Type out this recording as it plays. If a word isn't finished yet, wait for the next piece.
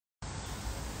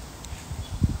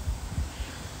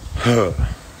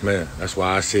Man, that's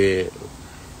why I said,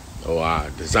 or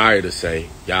I desire to say,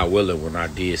 y'all willing when I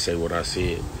did say what I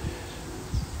said.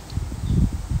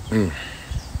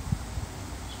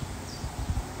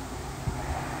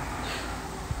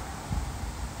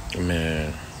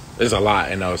 Man, there's a lot,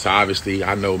 so obviously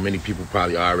I know many people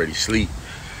probably already sleep.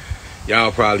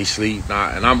 Y'all probably sleep,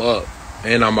 and I'm up,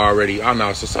 and I'm already, I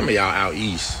know, so some of y'all out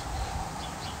east.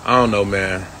 I don't know,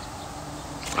 man.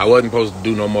 I wasn't supposed to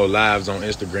do no more lives on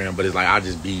Instagram, but it's like I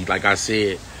just be, like I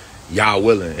said, y'all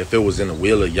willing. If it was in the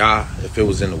will of y'all, if it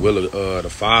was in the will of the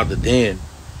Father, then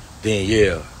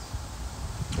yeah.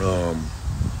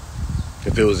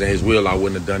 If it was in his will, I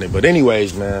wouldn't have done it. But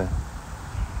anyways, man,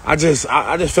 I just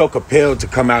felt compelled to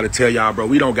come out and tell y'all, bro,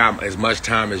 we don't got as much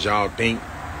time as y'all think,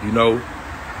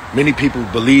 Many people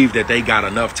believe that they got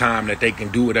enough time that they can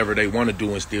do whatever they want to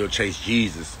do and still chase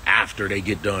Jesus after they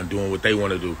get done doing what they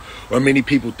want to do. Or many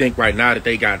people think right now that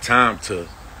they got time to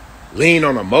lean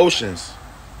on emotions,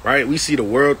 right? We see the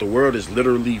world. The world is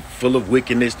literally full of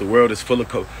wickedness. The world is full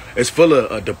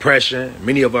of depression.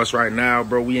 Many of us right now,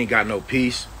 bro, we ain't got no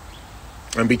peace.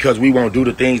 And because we won't do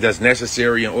the things that's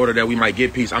necessary in order that we might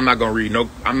get peace, I'm not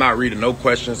reading no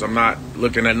questions. I'm not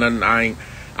looking at nothing.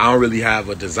 I don't really have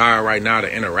a desire right now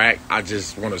to interact. I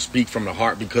just want to speak from the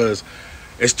heart because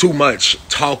it's too much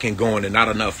talking going and not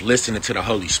enough listening to the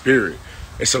Holy Spirit.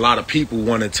 It's a lot of people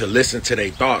wanting to listen to their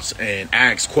thoughts and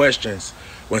ask questions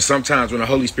when sometimes when the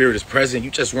Holy Spirit is present,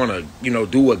 you just want to,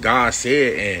 do what God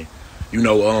said and,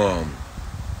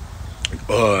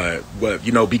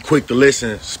 be quick to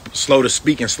listen, slow to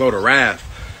speak and slow to wrath.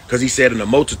 Because he said in the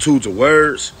multitudes of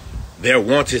words, their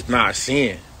want is not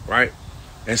sin, right?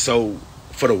 And so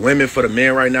for the women, for the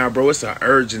men right now, bro, it's an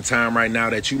urgent time right now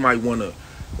that you might want to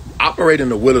operate in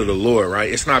the will of the Lord,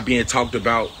 right? It's not being talked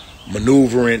about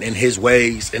maneuvering in his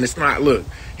ways. And it's not, look,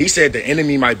 he said the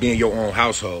enemy might be in your own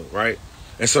household, right?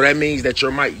 And so that means that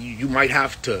you might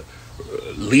have to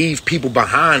leave people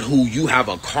behind who you have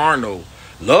a carnal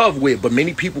love with. But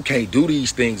many people can't do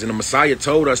these things. And the Messiah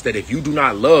told us that if you do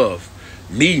not love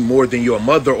me more than your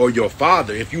mother or your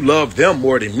father, if you love them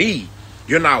more than me,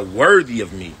 you're not worthy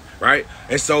of me. Right.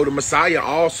 And so the Messiah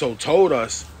also told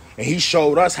us and he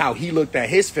showed us how he looked at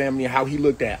his family and how he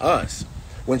looked at us.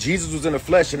 When Jesus was in the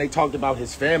flesh and they talked about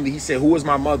his family, he said, who is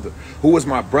my mother? Who is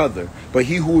my brother? But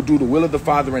he who will do the will of the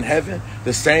Father in heaven,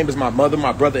 the same as my mother,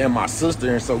 my brother, and my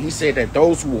sister. And so he said that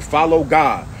those who will follow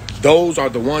God, those are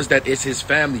the ones that is his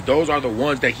family. Those are the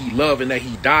ones that he loved and that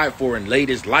he died for and laid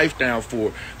his life down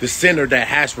for. The sinner that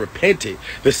has repented,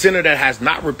 the sinner that has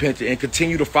not repented and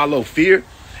continue to follow fear.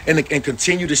 And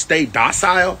continue to stay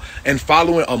docile and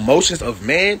following emotions of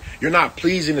man, you're not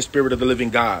pleasing the Spirit of the living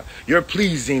God. You're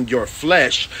pleasing your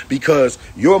flesh because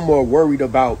you're more worried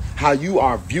about how you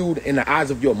are viewed in the eyes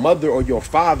of your mother or your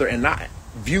father and not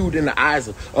viewed in the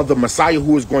eyes of the Messiah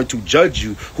who is going to judge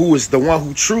you, who is the one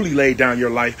who truly laid down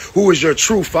your life, who is your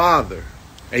true father.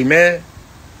 Amen.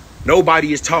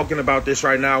 Nobody is talking about this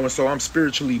right now. And so I'm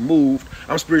spiritually moved.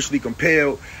 I'm spiritually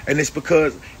compelled. And it's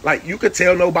because, like, you could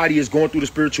tell nobody is going through the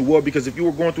spiritual war, because if you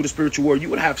were going through the spiritual war, you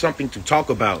would have something to talk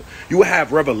about. You would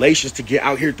have revelations to get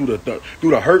out here through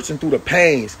the hurts and through the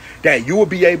pains, that you will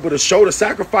be able to show the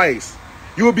sacrifice.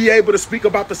 You will be able to speak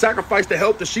about the sacrifice to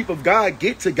help the sheep of God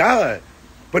get to God.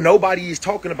 But nobody is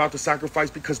talking about the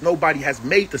sacrifice because nobody has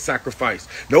made the sacrifice.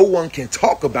 No one can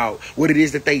talk about what it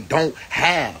is that they don't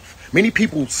have. Many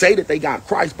people say that they got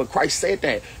Christ, but Christ said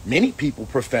that many people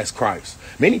profess Christ.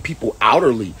 Many people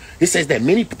outwardly. It says that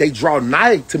they draw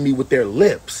nigh to me with their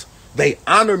lips. They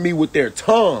honor me with their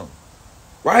tongue,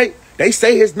 right? They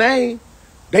say his name.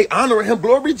 They honor him,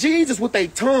 glory Jesus, with their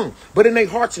tongue. But in their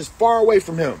hearts is far away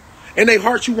from him. In their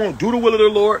hearts, you won't do the will of the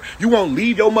Lord. You won't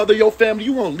leave your mother, your family.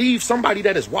 You won't leave somebody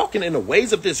that is walking in the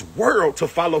ways of this world to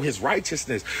follow his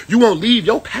righteousness. You won't leave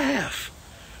your path.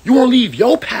 You won't leave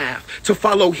your path to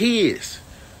follow his.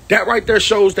 That right there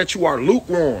shows that you are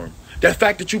lukewarm. That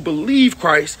fact that you believe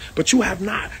Christ, but you have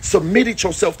not submitted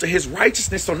yourself to his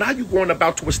righteousness. So now you're going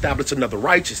about to establish another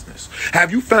righteousness.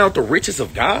 Have you found the riches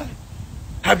of God?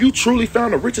 Have you truly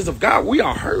found the riches of God? We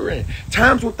are hurting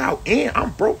times without end.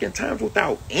 I'm broken times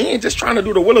without end, just trying to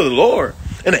do the will of the Lord.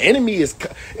 And the enemy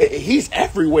he's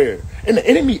everywhere. And the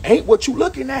enemy ain't what you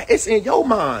looking at. It's in your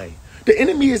mind. The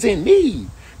enemy is in me.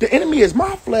 The enemy is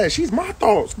my flesh. He's my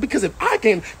thoughts. Because if I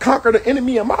can conquer the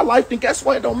enemy in my life, then guess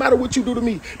what? It don't matter what you do to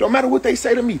me. It don't matter what they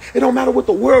say to me. It don't matter what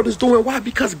the world is doing. Why?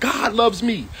 Because God loves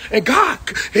me. And God,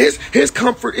 his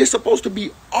comfort is supposed to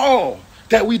be all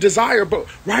that we desire. But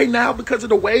right now, because of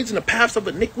the ways and the paths of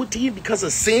iniquity, because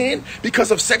of sin,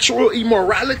 because of sexual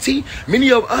immorality,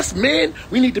 many of us men,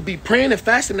 we need to be praying and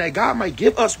fasting that God might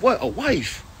give us what? A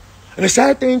wife. And the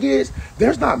sad thing is,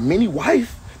 there's not many women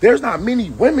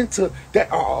that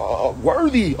are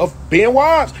worthy of being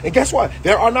wives. And guess what?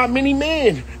 There are not many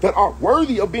men that are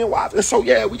worthy of being wives. And so,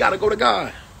 yeah, we got to go to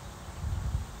God.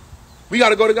 We got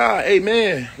to go to God.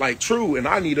 Amen. Like, true. And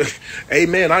I need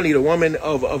a woman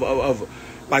of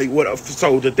like what?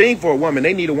 So the thing for a woman,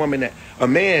 they need a woman a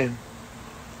man,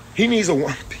 he needs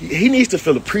to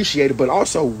feel appreciated, but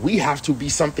also we have to be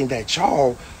something that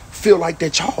y'all feel like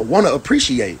that y'all want to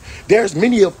appreciate. There's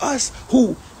many of us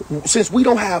who, since we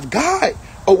don't have God,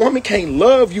 a woman can't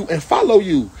love you and follow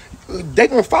you. They're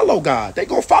going to follow God. They're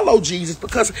going to follow Jesus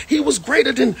because he was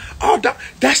greater than all.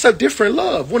 That's a different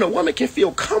love. When a woman can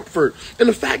feel comfort in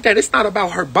the fact that it's not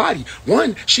about her body.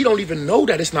 One, she don't even know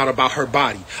that it's not about her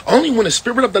body. Only when the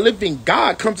spirit of the living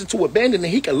God comes into abandon,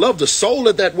 and he can love the soul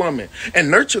of that woman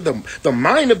and nurture the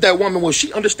mind of that woman. Will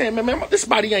she understand, man, this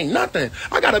body ain't nothing.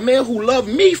 I got a man who loved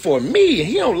me for me.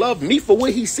 He don't love me for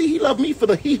what he see. He loved me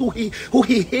for who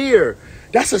he hear.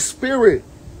 That's a spirit.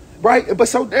 Right? But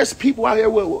so there's people out here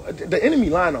with the enemy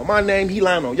lying on my name. He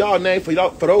lying on y'all name for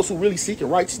those who really seeking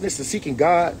righteousness and seeking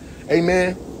God.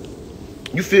 Amen.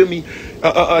 You feel me?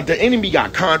 The enemy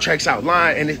got contracts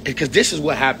outlined. And because this is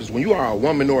what happens when you are a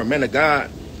woman or a man of God.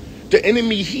 The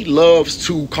enemy, he loves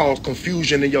to cause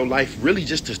confusion in your life, really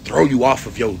just to throw you off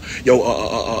of your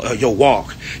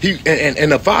walk.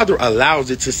 And the Father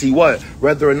allows it to see what?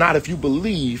 Whether or not if you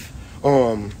believe,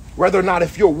 whether or not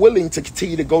if you're willing to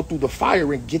continue to go through the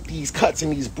fire and get these cuts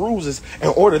and these bruises in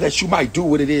order that you might do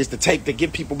what it is to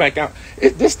get people back out.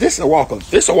 This is a walk of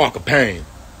pain.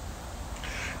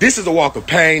 This is a walk of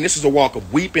pain. This is a walk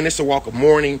of weeping. This is a walk of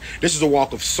mourning. This is a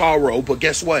walk of sorrow. But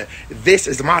guess what? This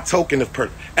is my token of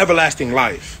everlasting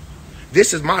life.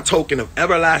 This is my token of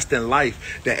everlasting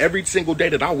life, that every single day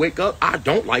that I wake up, I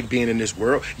don't like being in this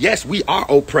world. Yes, we are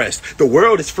oppressed. The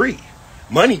world is free.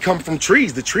 Money comes from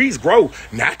trees. The trees grow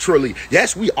naturally.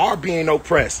 Yes, we are being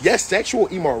oppressed. Yes, sexual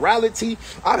immorality.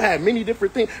 I've had many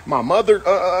different things. My mother,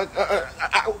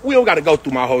 we don't got to go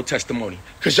through my whole testimony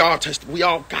because we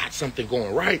all got something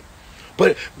going, right?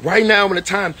 But right now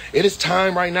it is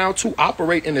time right now to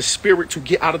operate in the spirit, to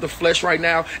get out of the flesh right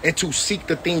now and to seek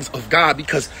the things of God,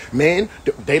 because men,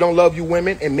 they don't love you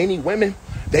women, and many women,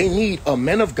 they need a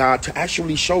man of God to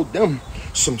actually show them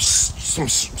some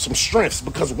strengths,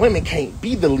 because women can't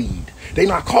be the lead. They're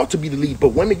not called to be the lead, but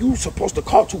women, you're supposed to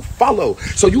call to follow.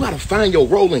 So you got to find your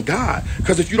role in God,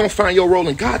 because if you don't find your role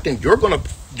in God, then you're going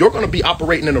to be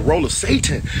operating in the role of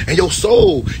Satan. And your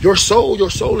soul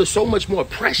is so much more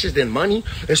precious than money.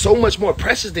 It's so much more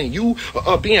precious than you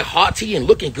being haughty and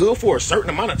looking good for a certain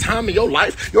amount of time in your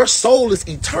life. Your soul is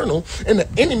eternal, and the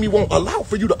enemy won't allow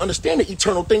for you to understand the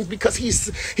eternal things, because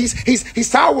he's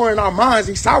souring our minds.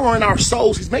 He's souring our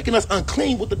souls. He's making us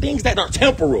unclean with the things that are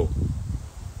temporal.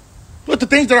 With the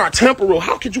things that are temporal.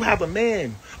 How could you have a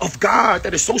man of God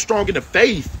that is so strong in the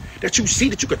faith that you see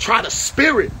that you could try the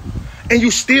spirit, and you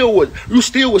still would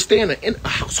stay in a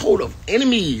household of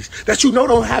enemies that you know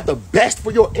don't have the best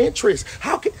for your interests?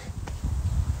 How can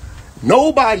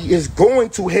nobody is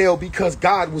going to hell because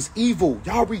God was evil?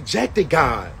 Y'all rejected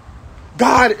God.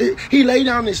 God, he laid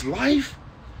down his life.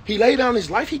 He laid down his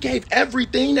life. He gave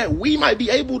everything that we might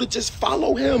be able to just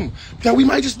follow him, that we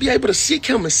might just be able to seek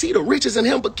him and see the riches in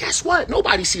him. But guess what?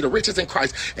 Nobody see the riches in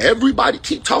Christ. Everybody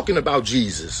keep talking about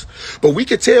Jesus, but we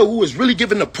can tell who is really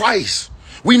giving the price.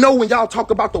 We know when y'all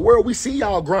talk about the world, we see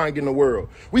y'all grind in the world.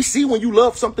 We see when you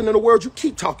love something in the world, you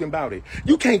keep talking about it.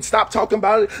 You can't stop talking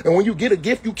about it. And when you get a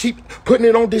gift, you keep putting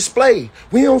it on display.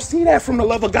 We don't see that from the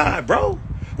love of God, bro.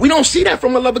 We don't see that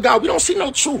from the love of God. We don't see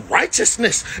no true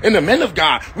righteousness in the men of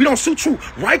God. We don't see true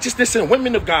righteousness in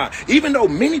women of God. Even though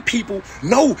many people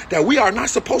know that we are not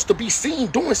supposed to be seen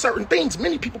doing certain things,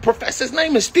 many people profess his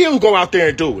name and still go out there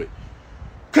and do it,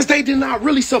 because they did not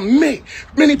really submit.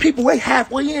 Many people, they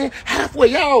halfway in,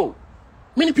 halfway out.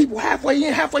 Many people halfway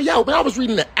in, halfway out. But I was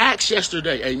reading the Acts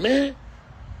yesterday, amen.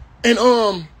 And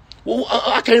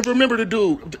I can't remember the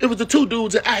dude. It was the two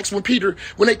dudes in Acts when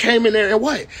they came in there, and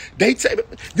what? They said,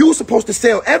 you were supposed to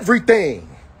sell everything.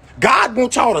 God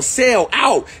wants y'all to sell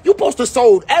out. You're supposed to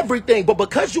sold everything, but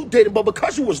because you didn't, but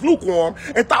because you was lukewarm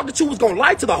and thought that you was going to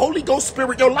lie to the Holy Ghost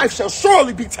Spirit, your life shall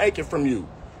surely be taken from you.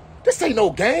 This ain't no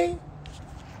game.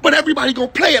 But everybody gonna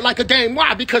play it like a game.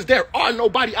 Why? Because there are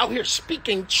nobody out here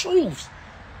speaking truth.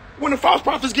 When the false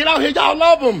prophets get out here, y'all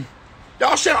love them.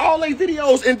 Y'all share all their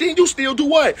videos, and then you still do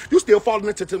what? You still falling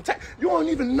into temptation. You don't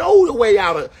even know the way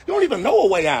out. You don't even know a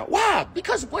way out. Why?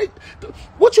 Because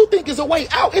what you think is a way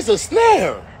out is a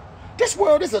snare. This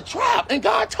world is a trap, and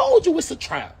God told you it's a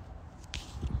trap.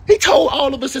 He told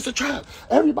all of us it's a trap.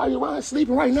 Everybody around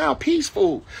sleeping right now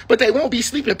peaceful, but they won't be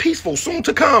sleeping peaceful soon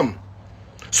to come.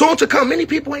 Soon to come, many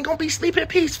people ain't going to be sleeping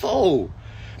peaceful.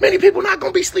 Many people not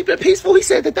going to be sleeping peaceful. He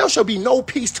said that there shall be no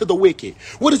peace to the wicked.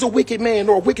 What is a wicked man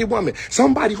or a wicked woman?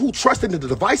 Somebody who trusts in the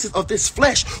devices of this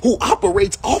flesh, who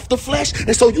operates off the flesh.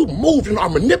 And so you move and are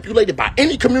manipulated by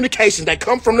any communication that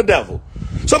come from the devil.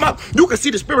 Somehow you can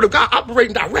see the Spirit of God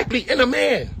operating directly in a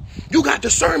man. You got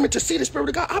discernment to see the Spirit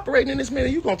of God operating in this man.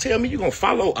 And you going to tell me you're going to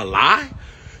follow a lie?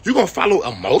 You're going to follow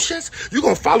emotions? You're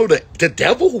going to follow the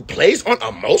devil who plays on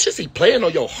emotions? He playing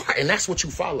on your heart, and that's what you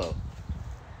follow.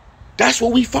 That's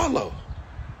what we follow.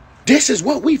 This is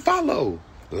what we follow.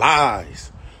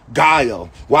 Lies, guile.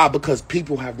 Why? Because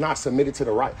people have not submitted to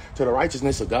the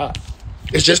righteousness of God.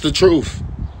 It's just the truth.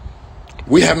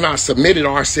 We have not submitted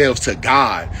ourselves to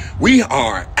God. We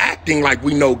are acting like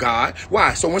we know God.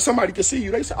 Why? So when somebody can see you,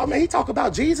 they say, oh man, he talk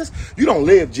about Jesus. You don't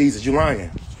live Jesus. You're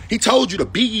lying. He told you to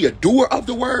be ye a doer of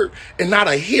the word and not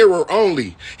a hearer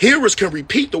only. Hearers can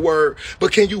repeat the word,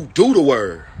 but can you do the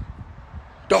word?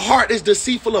 The heart is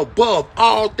deceitful above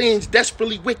all things,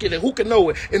 desperately wicked, and who can know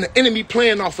it? And the enemy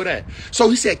playing off of that. So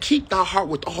he said, keep thy heart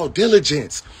with all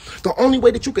diligence. The only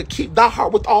way that you could keep thy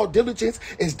heart with all diligence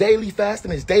is daily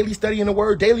fasting, is daily studying the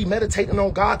word, daily meditating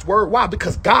on God's word. Why?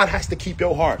 Because God has to keep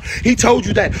your heart. He told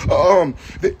you that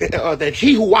that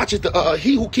he who watcheth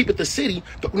he who keepeth the city,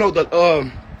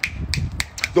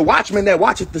 the watchman that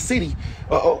watcheth the city.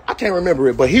 I can't remember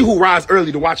it, but he who rises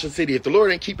early to watch the city. If the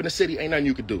Lord ain't keeping the city, ain't nothing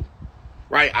you could do.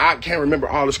 Right? I can't remember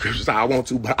all the scriptures I want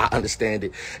to, but I understand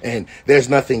it. And there's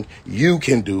nothing you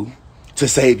can do to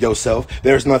save yourself.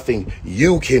 There's nothing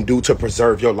you can do to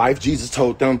preserve your life. Jesus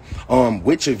told them,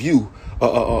 which of you,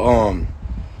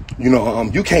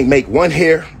 you can't make one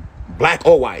hair black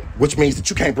or white, which means that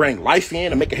you can't bring life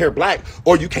in and make a hair black,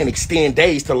 or you can't extend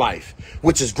days to life,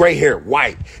 which is gray hair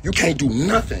white. You can't do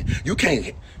nothing. You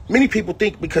can't. Many people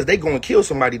think because they go and kill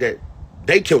somebody that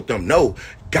they killed them. No,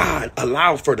 God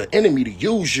allowed for the enemy to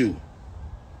use you.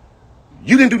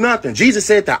 You didn't do nothing. Jesus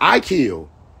said that I kill,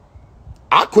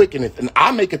 I quicken it, and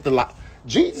I make it the life.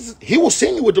 Jesus, he will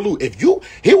send you with the loot.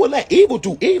 He will let evil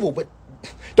do evil, but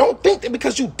don't think that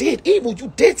because you did evil,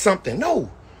 you did something.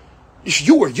 No,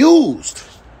 you were used.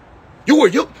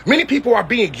 Many people are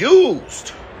being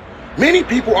used. Many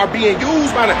people are being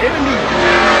used by the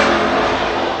enemy.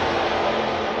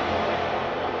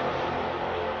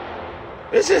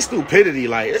 It's just stupidity.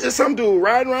 Like, it's just some dude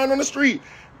riding around on the street,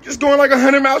 just going like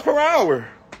 100 miles per hour.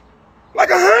 Like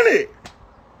 100.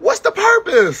 What's the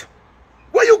purpose?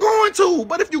 Where you going to?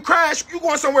 But if you crash, you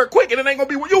going somewhere quick and it ain't going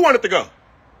to be where you want it to go.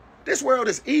 This world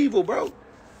is evil, bro.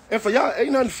 And for y'all,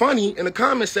 ain't nothing funny in the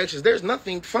comment sections. There's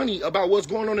nothing funny about what's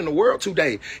going on in the world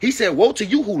today. He said, woe to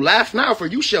you who laugh now, for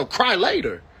you shall cry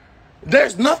later.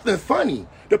 There's nothing funny.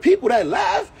 The people that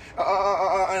laugh,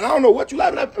 and I don't know what you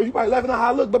laughing at. You probably laughing at how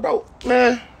I look, but bro,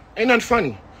 man, ain't nothing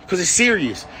funny. Because it's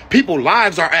serious. People's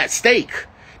lives are at stake.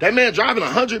 That man driving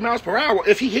 100 miles per hour,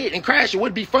 if he hit and crashed, it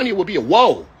wouldn't be funny. It would be a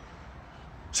whoa.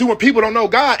 See, when people don't know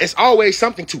God, it's always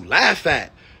something to laugh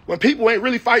at. When people ain't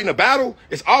really fighting a battle,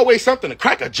 it's always something to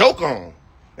crack a joke on.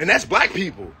 And that's black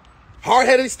people.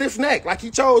 Hard-headed, stiff-necked. Like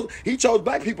he chose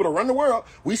black people to run the world.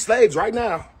 We slaves right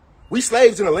now. We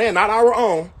slaves in a land not our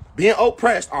own. Being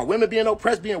oppressed, our women being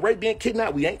oppressed, being raped, being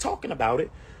kidnapped. We ain't talking about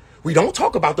it. We don't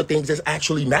talk about the things that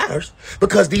actually matters,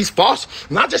 because these false,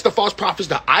 not just the false prophets,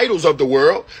 the idols of the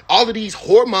world, all of these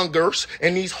whoremongers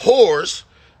and these whores,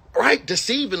 right,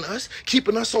 deceiving us,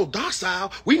 keeping us so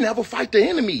docile, we never fight the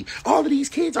enemy. All of these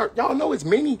kids are, y'all know it's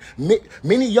many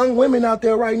young women out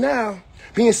there right now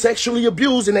being sexually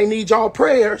abused, and they need y'all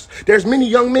prayers. There's many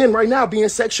young men right now being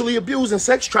sexually abused and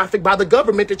sex trafficked by the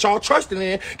government that y'all trusting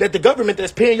in, that the government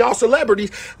that's paying y'all celebrities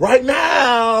right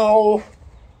now.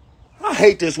 I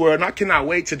hate this world, and I cannot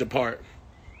wait to depart.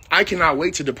 I cannot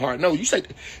wait to depart. No, you say,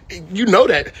 you know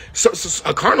that. So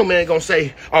a carnal man gonna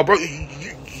say, oh, bro,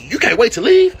 you can't wait to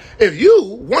leave. If you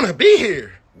want to be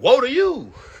here, woe to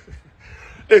you.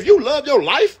 If you love your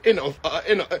life in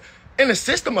a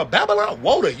system of Babylon,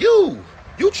 woe to you.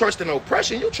 You trust in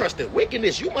oppression. You trust in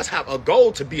wickedness. You must have a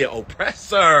goal to be an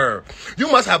oppressor. You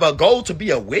must have a goal to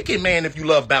be a wicked man if you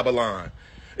love Babylon.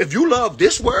 If you love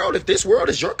this world, if this world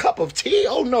is your cup of tea,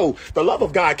 oh no, the love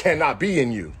of God cannot be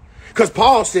in you. Because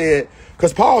Paul said,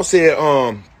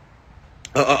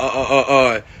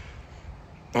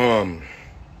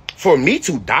 for me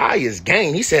to die is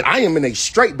gain. He said, I am in a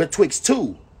strait betwixt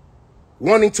two,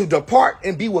 wanting to depart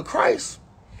and be with Christ.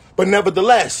 But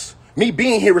nevertheless, me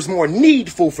being here is more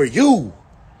needful for you.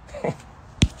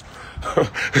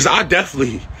 Because I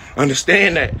definitely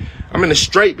understand that I'm in a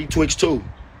strait betwixt two.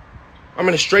 I'm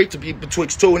in a strait to be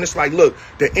betwixt two. And it's like, look,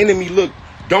 the enemy, look,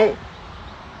 don't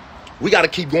We got to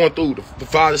keep going through. The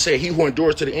Father said, he who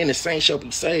endures to the end, the same shall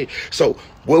be saved. So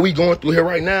what we going through here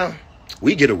right now,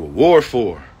 we get a reward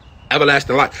for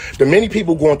everlasting life. The many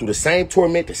people going through the same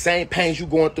torment, the same pains you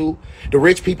going through. The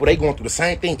rich people, they going through the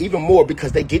same thing, even more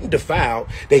because they getting defiled.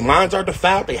 Their minds are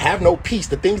defiled. They have no peace.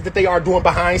 The things that they are doing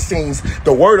behind scenes,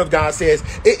 the word of God says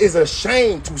it is a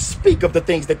shame to speak of the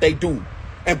things that they do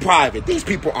in private. These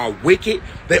people are wicked.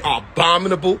 They are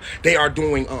abominable. They are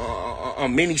doing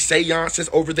many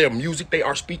seances over their music. They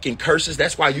are speaking curses.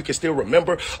 That's why you can still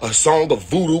remember a song of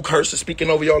voodoo curses speaking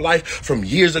over your life from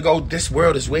years ago. This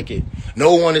world is wicked.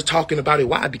 No one is talking about it.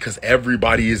 Why? Because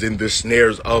everybody is in the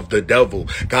snares of the devil.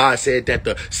 God said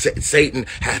that Satan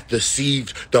hath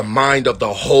deceived the mind of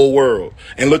the whole world.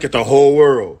 And look at the whole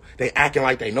world. They acting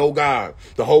like they know God.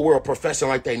 The whole world professing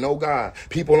like they know God.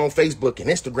 People on Facebook and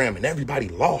Instagram and everybody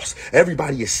lost.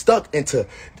 Everybody is stuck into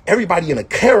everybody in a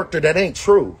character that ain't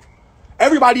true.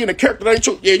 Everybody in a character that ain't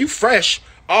true. Yeah, you fresh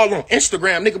all on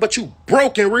Instagram, nigga, but you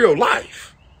broke in real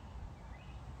life.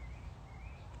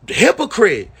 The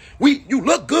hypocrite. You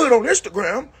look good on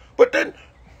Instagram, but then,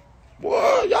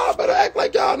 boy, y'all better act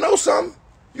like y'all know something.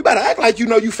 You better act like you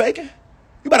know you faking.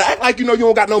 You better act like you know you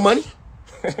don't got no money.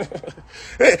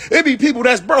 It be people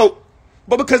that's broke,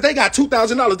 but because they got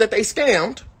 $2,000 that they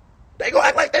scammed, they go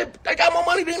act like they got more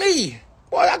money than me.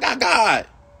 Boy, I got God.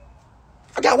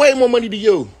 I got way more money than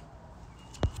you.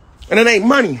 And it ain't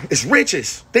money. It's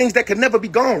riches. Things that can never be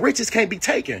gone. Riches can't be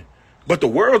taken. But the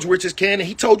world's riches can. And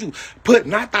he told you, put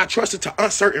not thy trust into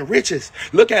uncertain riches.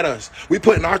 Look at us. We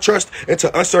putting our trust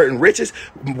into uncertain riches.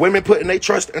 Women putting their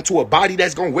trust into a body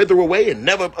that's going to wither away and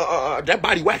never, that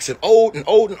body waxing old and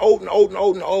old and old and old and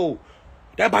old and old.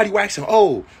 That body waxing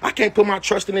old. I can't put my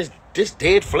trust in this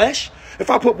dead flesh. If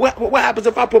I put, what happens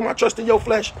if I put my trust in your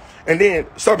flesh and then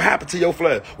something happens to your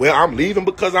flesh? Well, I'm leaving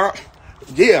because I'm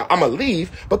going to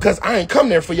leave because I ain't come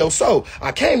there for your soul.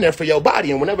 I came there for your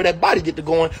body. And whenever that body get to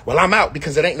going, well, I'm out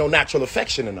because it ain't no natural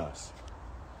affection in us.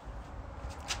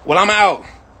 Well, I'm out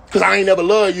because I ain't never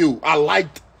loved you. I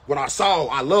liked what I saw.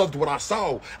 I loved what I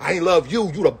saw. I ain't love you.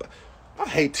 I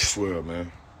hate this world,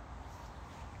 man.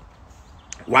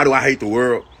 Why do I hate the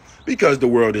world? Because the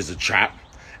world is a trap.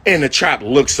 And the trap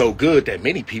looks so good that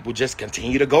many people just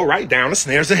continue to go right down the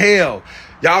snares of hell.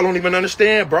 Y'all don't even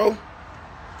understand, bro.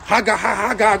 How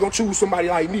God gonna choose somebody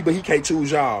like me, but he can't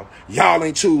choose y'all? Y'all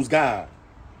ain't choose God.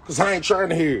 Because I ain't trying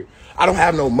to hear it. I don't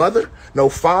have no mother, no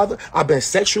father. I've been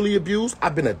sexually abused.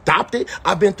 I've been adopted.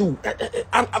 I've been through.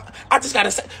 I just got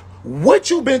to say, what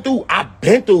you been through, I've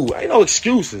been through. Ain't no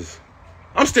excuses.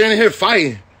 I'm standing here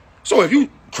fighting. So if you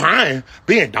crying,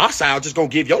 being docile, just gonna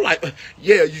give your life,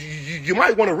 yeah, you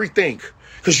might want to rethink.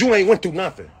 Because you ain't went through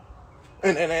nothing.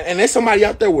 And there's somebody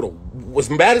out there with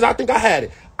as bad as I think I had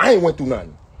it. I ain't went through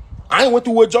nothing. I ain't went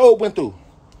through what Job went through.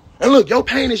 And look, your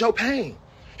pain is your pain.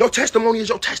 Your testimony is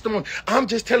your testimony. I'm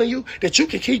just telling you that you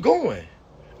can keep going.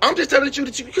 I'm just telling you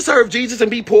that you can serve Jesus and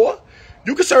be poor.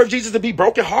 You can serve Jesus and be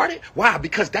brokenhearted. Why?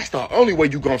 Because that's the only way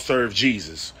you're going to serve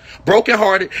Jesus.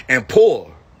 Brokenhearted and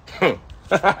poor.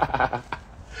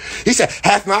 He said,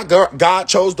 hath not God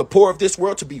chose the poor of this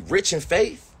world to be rich in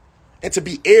faith? And to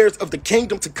be heirs of the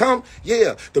kingdom to come?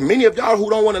 Yeah, the many of y'all who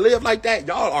don't want to live like that,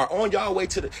 y'all are on y'all way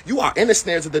to you are in the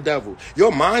snares of the devil.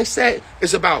 Your mindset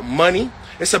is about money.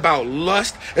 It's about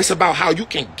lust. It's about how you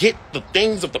can get the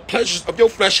things of the pleasures of your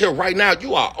flesh here right now.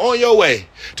 You are on your way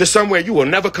to somewhere you will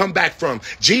never come back from.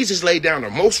 Jesus laid down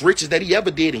the most riches that he ever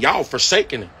did, and y'all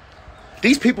forsaking it.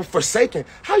 These people forsaken.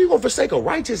 How you going to forsake a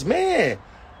righteous man?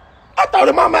 I thought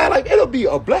in my mind, like, it'll be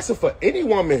a blessing for any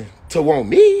woman to want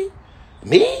me.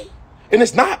 And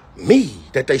it's not me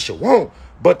that they should want,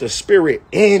 but the spirit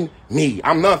in me.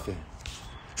 I'm nothing.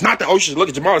 It's not that, oh, you should look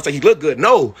at Jamal and say he look good.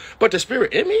 No, but the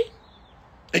spirit in me.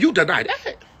 And you deny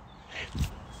that.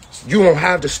 You don't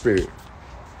have the spirit.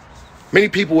 Many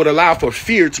people would allow for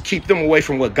fear to keep them away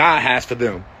from what God has for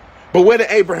them. But what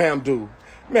did Abraham do?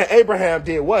 Man, Abraham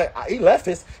did what? He left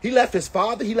his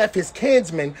father, he left his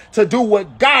kinsmen to do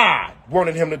what God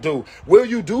wanted him to do. Will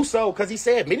you do so? Because he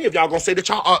said, many of y'all going to say that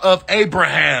y'all are of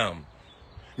Abraham.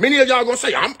 Many of y'all going to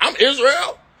say, I'm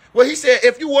Israel. Well, he said,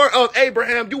 if you were of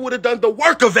Abraham, you would have done the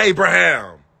work of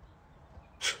Abraham.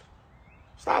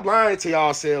 Stop lying to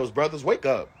yourselves, brothers. Wake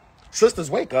up.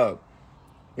 Sisters, wake up.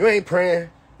 You ain't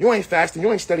praying. You ain't fasting.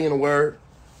 You ain't studying the word.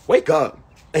 Wake up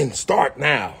and start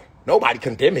now. Nobody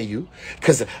condemning you.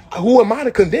 Because who am I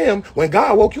to condemn when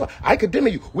God woke you up? I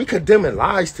condemning you. We condemning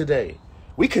lies today.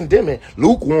 We condemning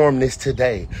lukewarmness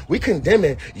today. We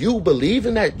condemning you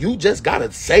believing that you just got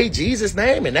to say Jesus'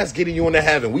 name and that's getting you into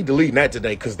heaven. We deleting that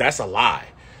today because that's a lie.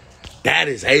 That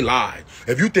is a lie.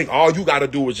 If you think all you got to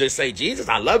do is just say, Jesus,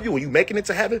 I love you, and you making it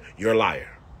to heaven, you're a liar.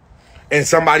 and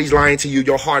somebody's lying to you,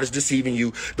 your heart is deceiving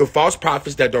you. The false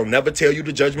prophets that don't never tell you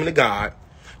the judgment of God,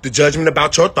 the judgment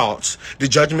about your thoughts, the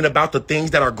judgment about the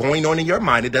things that are going on in your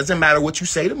mind. It doesn't matter what you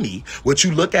say to me, what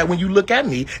you look at when you look at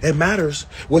me. It matters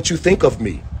what you think of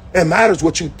me. It matters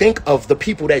what you think of the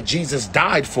people that Jesus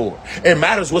died for. It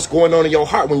matters what's going on in your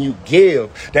heart when you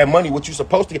give that money, what you're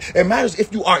supposed to give. It matters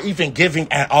if you are even giving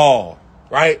at all,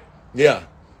 right? Yeah,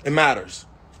 it matters.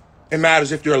 It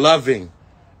matters if you're loving,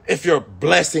 if you're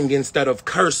blessing instead of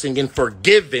cursing, and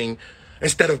forgiving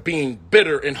instead of being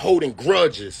bitter and holding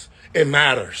grudges. It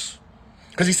matters.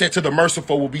 Because he said to the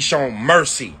merciful will be shown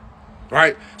mercy.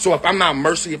 Right? So if I'm not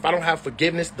mercy, if I don't have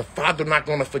forgiveness, the Father not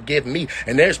going to forgive me.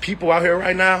 And there's people out here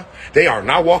right now, they are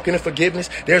not walking in forgiveness.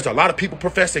 There's a lot of people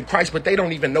professing Christ, but they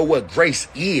don't even know what grace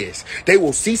is. They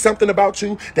will see something about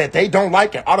you that they don't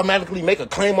like and automatically make a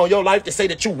claim on your life to say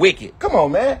that you're wicked. Come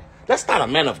on, man. That's not a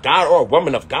man of God or a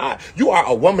woman of God. You are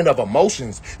a woman of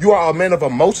emotions. You are a man of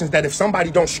emotions that if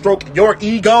somebody don't stroke your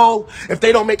ego, if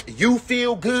they don't make you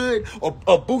feel good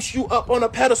or boost you up on a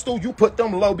pedestal, you put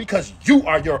them low because you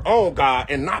are your own God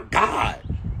and not God.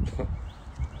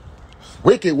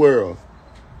 Wicked world.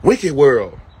 Wicked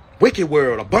world. Wicked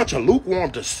world. A bunch of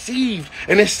lukewarm, deceived.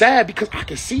 And it's sad because I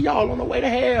can see y'all on the way to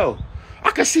hell.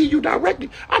 I can see you directly.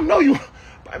 I know you.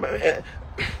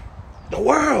 The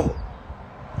world.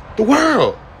 The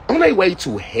world on their way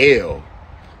to hell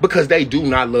because they do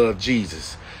not love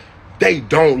Jesus. They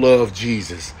don't love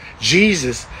Jesus.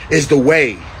 Jesus is the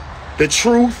way, the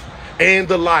truth, and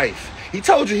the life. He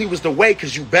told you he was the way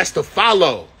because you best to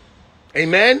follow.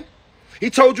 Amen. He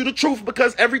told you the truth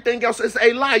because everything else is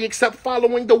a lie except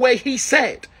following the way he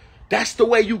said. That's the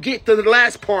way you get to the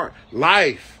last part.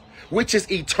 Life, which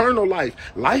is eternal life.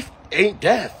 Life ain't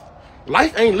death.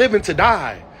 Life ain't living to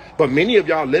die. But many of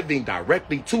y'all living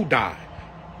directly to die.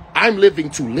 I'm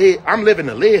living to live. I'm living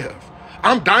to live.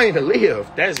 I'm dying to live.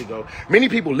 There you go. Many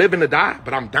people living to die,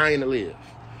 but I'm dying to live.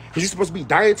 Because you're supposed to be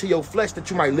dying to your flesh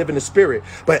that you might live in the spirit.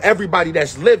 But everybody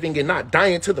that's living and not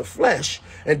dying to the flesh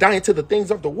and dying to the things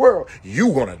of the world,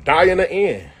 you gonna die in the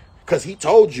end. Because he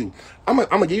told you, I'm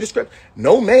gonna give you the script.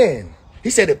 No man. He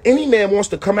said, if any man wants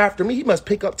to come after me, he must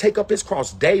take up his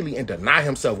cross daily and deny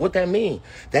himself. What that mean?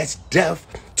 That's death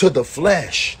to the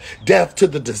flesh, death to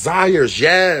the desires.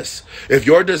 Yes. If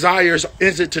your desires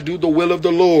isn't to do the will of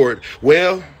the Lord,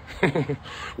 well,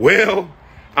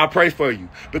 I pray for you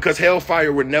because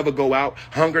hellfire would never go out.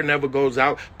 Hunger never goes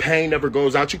out. Pain never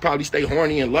goes out. You probably stay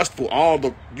horny and lustful.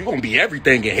 You're going to be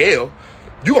everything in hell.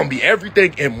 You're going to be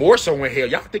everything and more so in hell.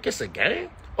 Y'all think it's a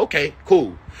game? Okay,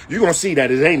 cool. You're going to see that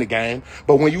it ain't a game.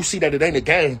 But when you see that it ain't a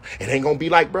game, it ain't going to be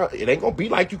like, bro, it ain't going to be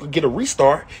like you could get a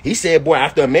restart. He said, boy,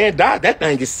 after a man died, that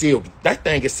thing is sealed. That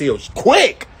thing is sealed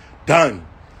quick. Done.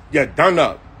 You're done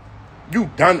up. You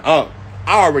done up.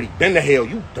 I already been to hell.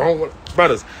 You don't,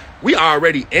 brothers. We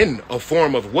already in a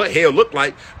form of what hell look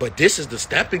like, but this is the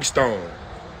stepping stone.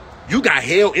 You got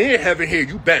hell and heaven here.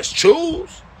 You best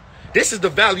choose. This is the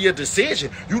valley of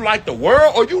decision. You like the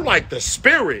world or you like the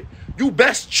spirit? You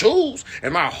best choose.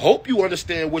 And I hope you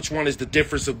understand which one is the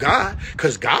difference of God,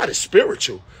 because God is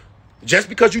spiritual. Just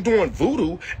because you're doing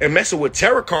voodoo and messing with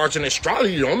tarot cards and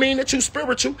astrology don't mean that you're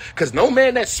spiritual, because no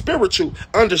man that's spiritual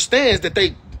understands that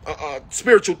they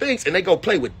spiritual things and they go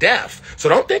play with death. So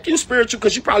don't think you spiritual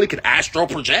because you probably can astral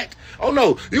project. Oh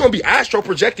no, you're going to be astral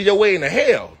projecting your way into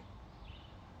hell.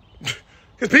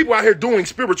 Because people out here doing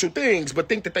spiritual things but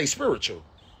think that they spiritual.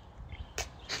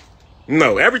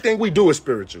 No, everything we do is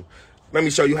spiritual. Let me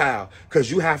show you how.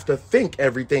 Because you have to think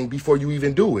everything before you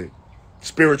even do it.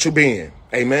 Spiritual being.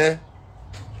 Amen.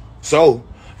 So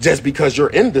just because you're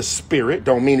in the spirit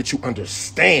don't mean that you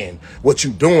understand what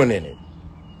you're doing in it.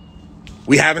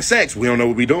 We having sex. We don't know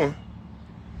what we doing.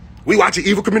 We watching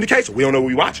evil communication. We don't know what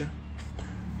we watching.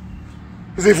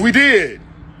 Because if we did,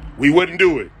 we wouldn't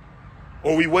do it.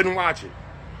 Or we wouldn't watch it.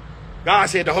 God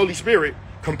said the Holy Spirit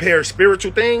compares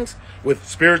spiritual things with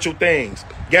spiritual things.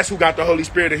 Guess who got the Holy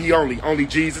Spirit and he only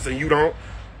Jesus, and you don't?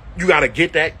 You got to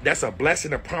get that. That's a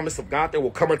blessing and promise of God that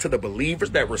will come unto the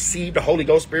believers that receive the Holy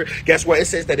Ghost Spirit. Guess what? It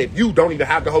says that if you don't even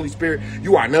have the Holy Spirit,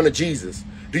 you are none of Jesus.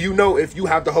 Do you know if you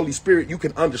have the Holy Spirit, you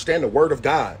can understand the word of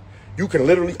God? You can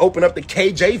literally open up the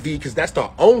KJV because that's the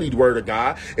only word of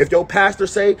God. If your pastor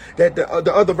say that the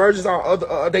other versions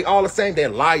are they all the same, they're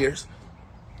liars.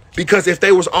 Because if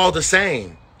they was all the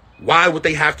same, why would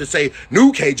they have to say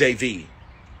new KJV?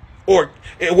 Or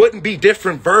it wouldn't be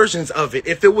different versions of it.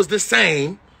 If it was the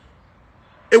same,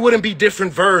 it wouldn't be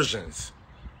different versions.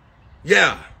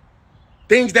 Yeah.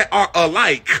 Things that are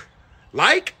alike.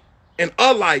 Like and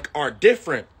alike are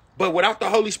different. But without the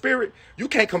Holy Spirit, you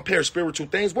can't compare spiritual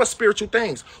things. What spiritual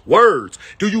things? Words.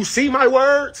 Do you see my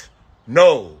words?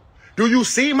 No. Do you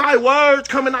see my words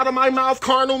coming out of my mouth,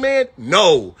 carnal man?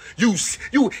 No.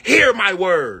 You hear my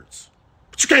words,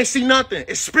 but you can't see nothing.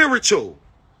 It's spiritual.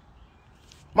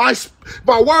 My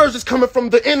words is coming from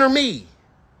the inner me.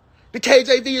 The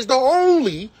KJV is the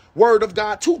only word of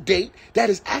God to date that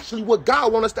is actually what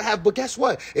God wants us to have. But guess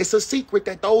what? It's a secret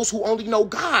that those who only know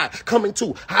God coming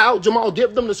to. How? Jamal,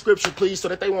 give them the scripture, please, so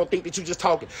that they won't think that you're just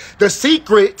talking. The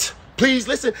secret, please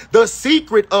listen. The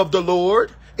secret of the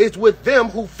Lord is with them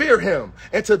who fear him,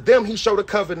 and to them he showed a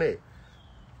covenant.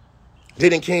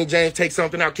 Didn't King James take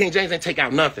something out? King James didn't take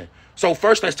out nothing. So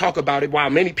first, let's talk about it while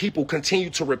many people continue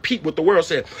to repeat what the world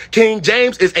said. King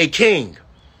James is a king.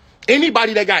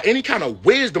 Anybody that got any kind of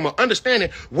wisdom or understanding,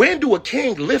 when do a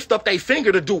king lift up their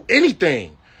finger to do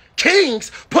anything?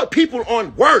 Kings put people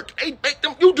on work. They make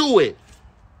them, you do it.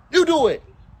 You do it.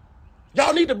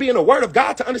 Y'all need to be in the word of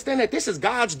God to understand that this is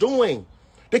God's doing.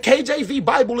 The KJV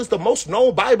Bible is the most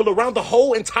known Bible around the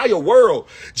whole entire world.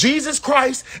 Jesus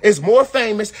Christ is more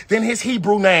famous than his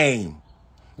Hebrew name.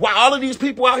 Why all of these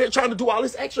people out here trying to do all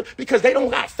this extra? Because they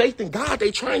don't got faith in God.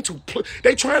 They trying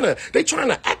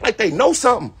to act like they know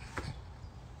something.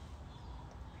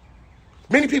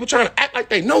 Many people trying to act like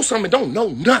they know something and don't know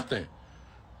nothing.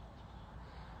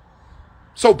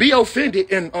 So be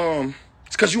offended, and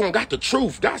it's because you don't got the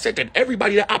truth. God said that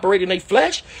everybody that operate in their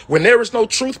flesh, when there is no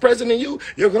truth present in you,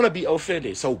 you're going to be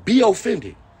offended. So be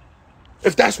offended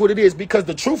if that's what it is, because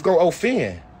the truth going to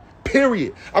offend,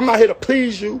 period. I'm not here to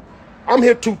please you. I'm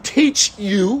here to teach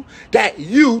you that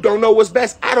you don't know what's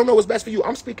best. I don't know what's best for you.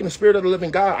 I'm speaking the spirit of the living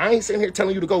God. I ain't sitting here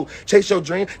telling you to go chase your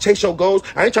dream, chase your goals.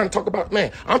 I ain't trying to talk about,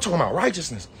 man, I'm talking about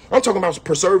righteousness. I'm talking about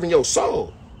preserving your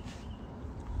soul.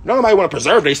 Nobody want to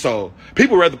preserve their soul.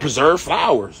 People rather preserve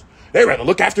flowers. They rather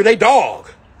look after their dog.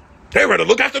 They rather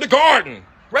look after the garden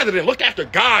rather than look after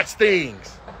God's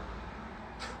things.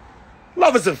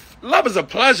 Love is a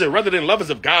pleasure rather than love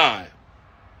is of God.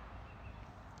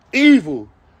 Evil.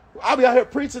 I'll be out here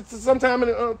preaching to sometime,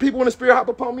 and people when the spirit hop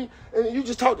upon me, and you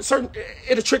just talk to certain,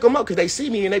 it'll trick them up because they see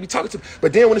me and they be talking to me.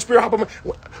 But then when the spirit hop on me,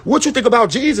 what you think about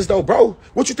Jesus though, bro?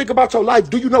 What you think about your life?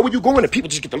 Do you know where you're going? And people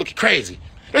just get to looking crazy.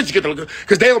 They just get to look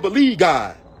because they don't believe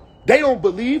God. They don't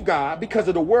believe God because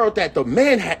of the world that the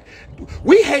man had.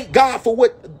 We hate God for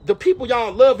what the people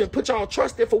y'all love and put y'all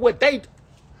trust in for what they.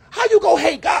 How you go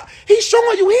hate God? He's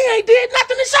showing you he ain't did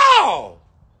nothing to y'all.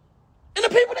 And the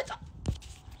people that.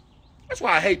 That's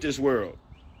why I hate this world.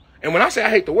 And when I say I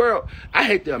hate the world, I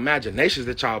hate the imaginations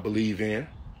that y'all believe in.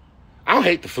 I don't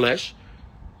hate the flesh.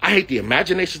 I hate the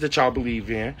imaginations that y'all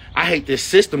believe in. I hate this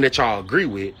system that y'all agree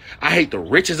with. I hate the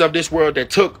riches of this world that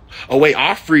took away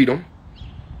our freedom.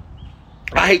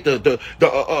 I hate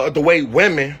the way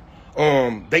women,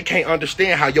 they can't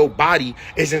understand how your body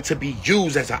isn't to be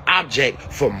used as an object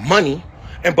for money.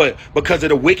 But because of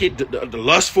the wicked, the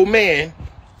lustful man,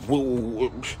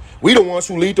 we the ones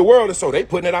who lead the world, and so they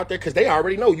putting it out there because they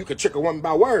already know you can trick a woman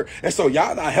by word, and so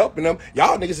y'all not helping them.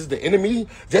 Y'all niggas is the enemy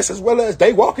just as well as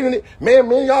they walking in it. Man,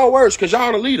 y'all worse because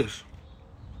y'all the leaders.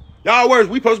 Y'all worse.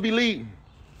 We supposed to be leading.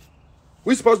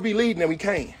 We supposed to be leading and we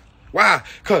can't. Why?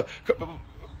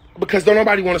 Because don't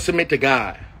nobody want to submit to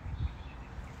God.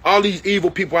 All these evil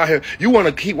people out here, you want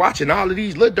to keep watching all of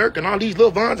these Lil Durk and all these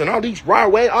Lil Vons and all these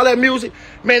Broadway, all that music.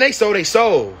 Man, they sold their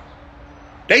soul.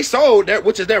 They sold that,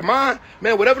 which is their mind.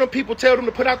 Man, whatever them people tell them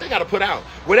to put out, they got to put out.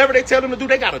 Whatever they tell them to do,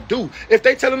 they got to do. If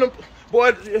they telling them,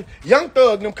 boy, Young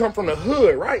Thug them come from the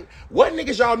hood, right? What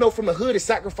niggas y'all know from the hood is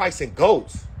sacrificing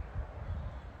goats?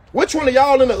 Which one of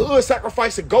y'all in the hood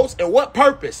sacrificing goats, and what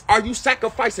purpose are you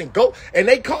sacrificing goats? And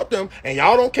they caught them, and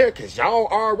y'all don't care because y'all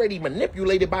already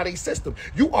manipulated by their system.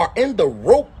 You are in the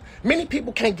rope. Many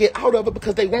people can't get out of it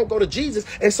because they won't go to Jesus.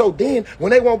 And so then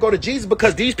when they won't go to Jesus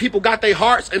because these people got their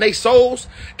hearts and their souls,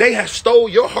 they have stole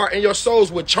your heart and your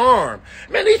souls with charm.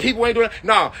 Man, these people ain't doing that.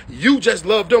 Nah, you just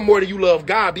love them more than you love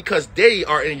God because they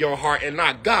are in your heart and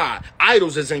not God.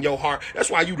 Idols is in your heart. That's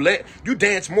why you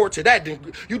dance more to that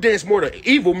than you dance more to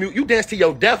evil music. You dance to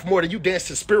your death more than you dance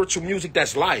to spiritual music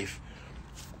that's life.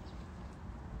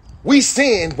 We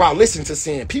sin while listening to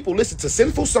sin. People listen to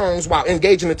sinful songs while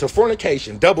engaging into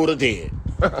fornication. Double the dead.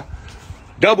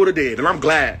 Double the dead. And I'm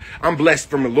glad. I'm blessed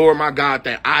from the Lord my God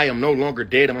that I am no longer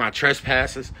dead in my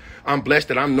trespasses. I'm blessed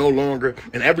that I'm no longer,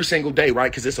 and every single day,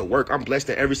 right, because it's a work. I'm blessed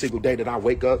that every single day that I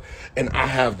wake up and I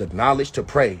have the knowledge to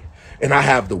pray. And I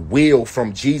have the will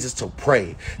from Jesus to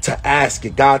pray, to ask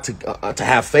God to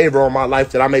have favor on my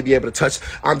life that I may be able to touch.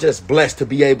 I'm just blessed to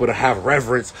be able to have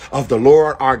reverence of the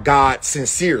Lord our God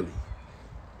sincerely.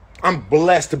 I'm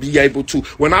blessed to be able to,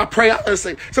 when I pray,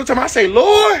 sometimes I say,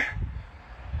 Lord,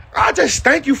 I just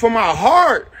thank you for my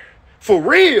heart. For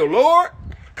real, Lord.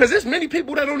 Because there's many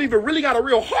people that don't even really got a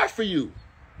real heart for you.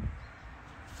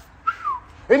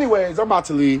 Anyways, I'm about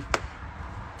to leave.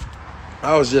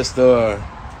 I was just, a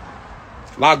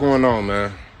lot going on,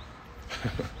 man.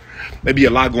 Maybe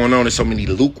a lot going on. There's so many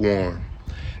lukewarm.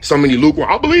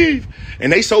 I believe.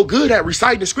 And they so good at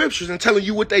reciting the scriptures and telling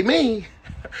you what they mean.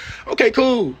 Okay,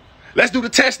 cool. Let's do the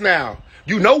test now.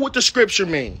 You know what the scripture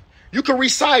mean. You can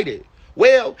recite it.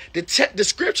 Well, the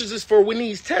scriptures is for when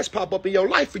these tests pop up in your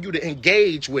life for you to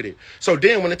engage with it. So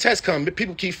then when the test comes,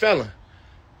 people keep failing.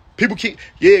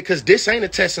 Because this ain't a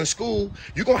test in school.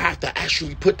 You're going to have to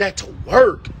actually put that to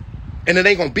work. And it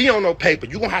ain't going to be on no paper.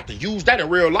 You're going to have to use that in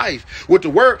real life. With the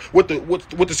work, with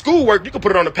the school work, you can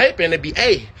put it on the paper and it'd be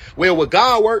A. Well, with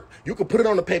God work, you can put it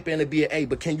on the paper and it'd be an A.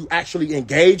 But can you actually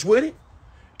engage with it?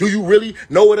 Do you really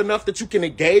know it enough that you can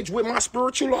engage with my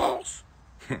spiritual laws?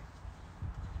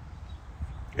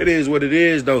 It is what it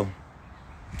is, though.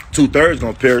 2/3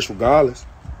 going to perish regardless.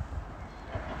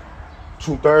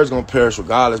 2/3 going to perish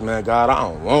regardless, man. God, I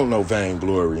don't want no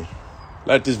vainglory.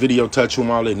 Let this video touch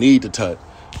whom all it need to touch.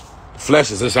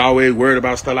 Flesh is just always worried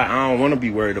about stuff like I don't want to be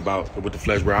worried about with the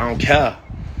flesh, bro. I don't care.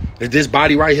 This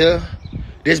body right here,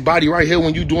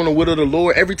 when you doing the will of the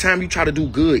Lord, every time you try to do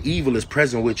good, evil is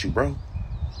present with you, bro.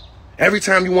 Every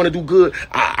time you want to do good,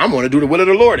 I want to do the will of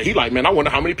the Lord. And he like, man, I wonder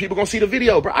how many people going to see the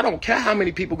video, bro. I don't care how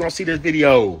many people going to see this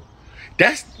video.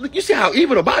 Look, you see how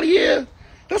evil the body is?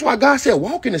 That's why God said,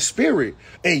 walk in the spirit,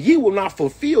 and ye will not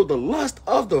fulfill the lust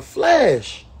of the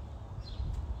flesh.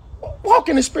 Walk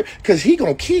in the spirit, because he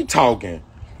going to keep talking.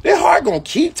 Their heart going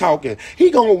to keep talking.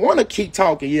 He going to want to keep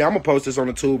talking. Yeah, I'm going to post this on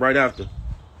the tube right after.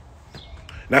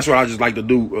 That's what I just like to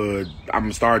do. I'm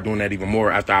going to start doing that even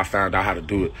more after I found out how to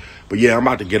do it. But yeah, I'm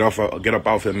about to get up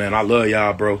off it, man. I love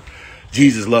y'all, bro.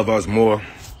 Jesus love us more.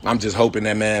 I'm just hoping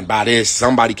that, man, by this,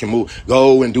 somebody can move.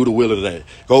 Go and do the will of today.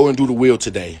 Go and do the will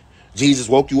today. Jesus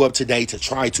woke you up today to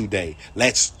try today.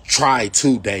 Let's try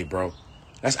today, bro.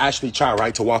 Let's actually try,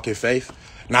 right? To walk in faith,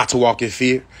 not to walk in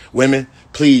fear. Women,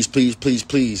 please, please, please,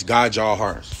 please, guide y'all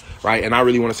hearts, right? And I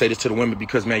really want to say this to the women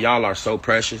because, man, y'all are so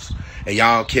precious and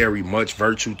y'all carry much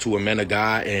virtue to a man of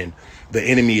God. And the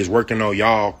enemy is working on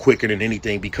y'all quicker than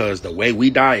anything because the way we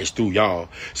die is through y'all.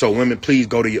 So women, please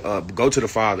go to the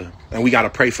Father, and we got to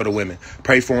pray for the women.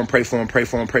 Pray for them, pray for them, pray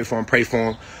for them, pray for them, pray for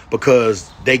them,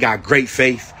 because they got great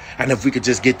faith. And if we could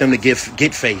just get them to get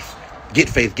faith. Get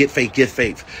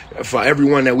faith. For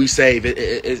everyone that we save,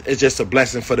 it's just a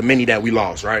blessing for the many that we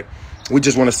lost, right? We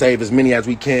just want to save as many as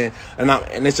we can.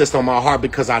 And it's just on my heart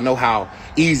because I know how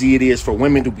easy it is for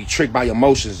women to be tricked by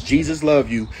emotions. Jesus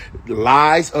love you. The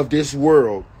lies of this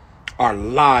world are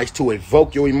lies to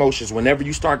evoke your emotions. Whenever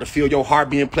you start to feel your heart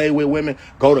being played with, women,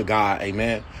 go to God.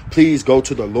 Amen. Please go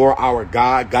to the Lord our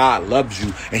God. God loves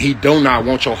you, and he do not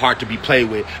want your heart to be played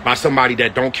with by somebody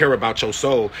that don't care about your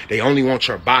soul. They only want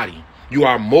your body. You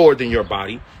are more than your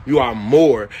body. You are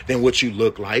more than what you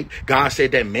look like. God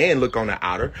said that man look on the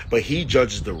outer, but he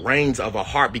judges the reins of a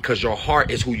heart, because your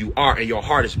heart is who you are, and your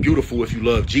heart is beautiful if you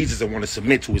love Jesus and want to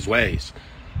submit to his ways.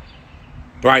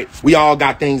 Right? We all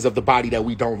got things of the body that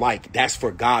we don't like. That's for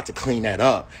God to clean that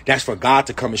up. That's for God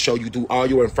to come and show you through all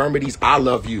your infirmities. I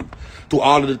love you. Through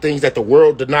all of the things that the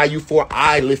world deny you for,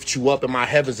 I lift you up in my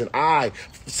heavens, and I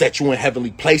set you in heavenly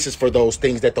places for those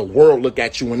things that the world look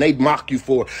at you and they mock you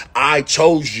for. I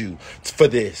chose you for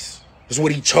this. This is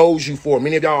what he chose you for.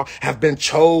 Many of y'all have been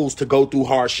chose to go through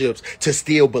hardships to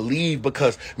still believe,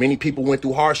 because many people went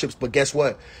through hardships, but guess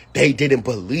what? They didn't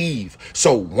believe.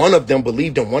 So one of them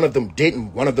believed and one of them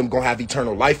didn't. One of them going to have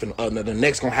eternal life, and the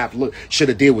next going to have, look, should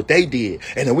have did what they did.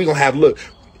 And then we going to have, look,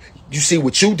 you see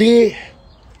what you did?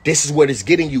 This is what is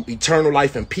getting you eternal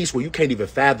life and peace, where you can't even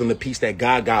fathom the peace that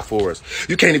God got for us.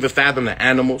 You can't even fathom the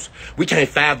animals. We can't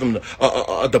fathom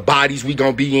the bodies we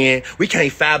gonna be in. We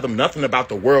can't fathom nothing about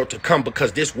the world to come,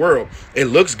 because this world, it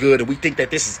looks good and we think that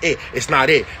this is it. It's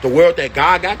not it. The world that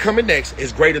God got coming next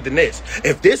is greater than this.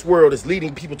 If this world is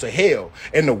leading people to hell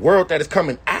and the world that is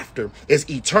coming after is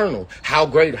eternal, how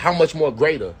greater, how much more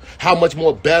greater, how much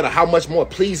more better, how much more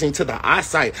pleasing to the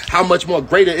eyesight, how much more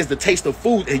greater is the taste of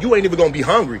food, and you ain't even gonna be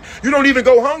hungry. You don't even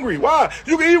go hungry. Why?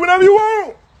 You can eat whenever you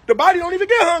want. The body don't even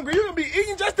get hungry. You're going to be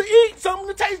eating just to eat something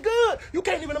that tastes good. You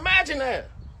can't even imagine that.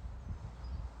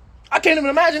 I can't even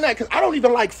imagine that, because I don't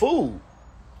even like food.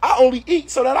 I only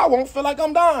eat so that I won't feel like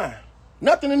I'm dying.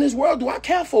 Nothing in this world do I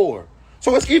care for.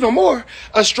 So it's even more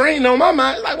a strain on my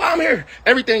mind. Like, why I'm here?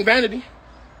 Everything vanity.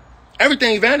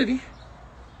 Everything vanity.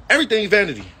 Everything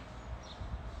vanity.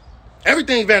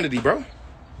 Everything vanity, bro.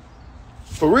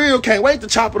 For real, can't wait to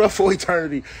chop it up for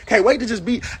eternity. Can't wait to just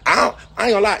be, I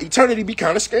ain't gonna lie, eternity be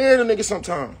kind of scared of niggas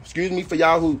sometimes. Excuse me for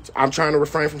y'all who, I'm trying to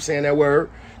refrain from saying that word.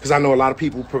 Because I know a lot of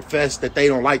people profess that they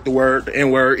don't like the word, the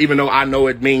N-word, even though I know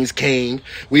it means king.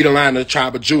 We the line of the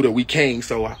tribe of Judah. We king.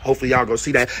 So hopefully y'all go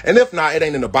see that. And if not, it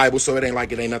ain't in the Bible. So it ain't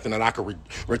nothing that I could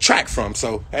retract from.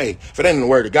 So, hey, if it ain't in the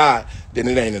word of God, then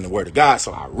it ain't in the word of God.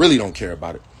 So I really don't care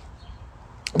about it.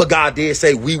 But God did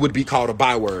say we would be called a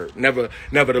byword.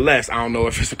 Nevertheless, I don't know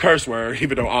if it's a curse word,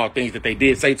 even though all things that they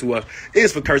did say to us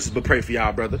is for curses, but pray for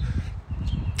y'all, brother.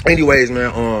 Anyways,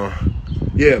 man,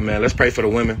 yeah, man, let's pray for the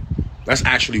women. Let's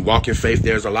actually walk in faith.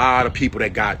 There's a lot of people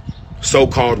that got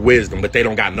so-called wisdom, but they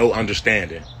don't got no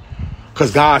understanding.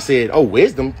 Because God said, oh,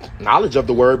 wisdom, knowledge of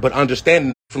the word, but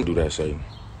understanding. Do that, Satan.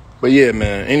 But yeah,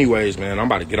 man, anyways, man, I'm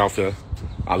about to get off here.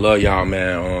 I love y'all,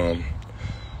 man.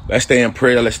 Let's stay in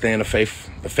prayer. Let's stay in the faith.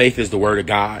 The faith is the word of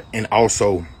God. And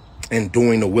also in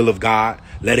doing the will of God,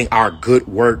 letting our good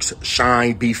works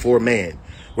shine before man.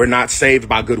 We're not saved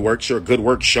by good works. Your good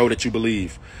works show that you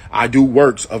believe. I do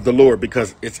works of the Lord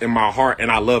because it's in my heart and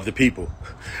I love the people,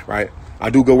 right?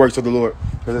 I do good works of the Lord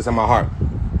because it's in my heart.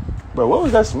 But what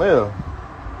was that smell?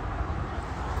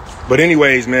 But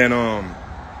anyways, man,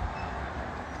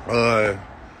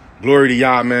 glory to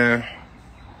y'all, man.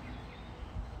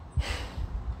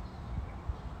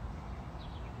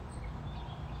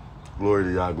 Glory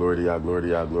to y'all, glory to y'all, glory to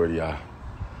y'all, glory to y'all.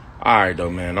 All right, though,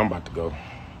 man, I'm about to go.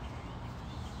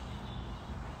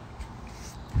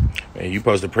 Man, you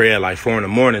supposed to pray at like 4 in the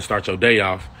morning, start your day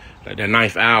off. Like that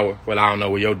 9th hour. Well, I don't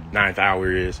know what your 9th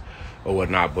hour is or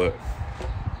whatnot, but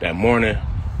that morning,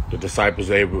 the disciples,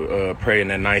 they were praying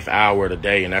that 9th hour of the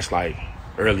day, and that's like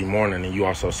early morning. And you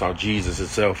also saw Jesus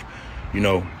himself, you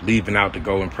know, leaving out to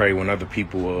go and pray when other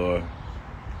people,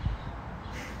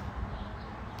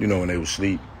 you know, when they would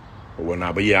sleep or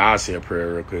whatnot. But yeah, I'll say a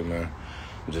prayer real quick, man.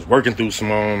 I'm just working through some,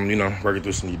 working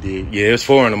through some you did. Yeah, it's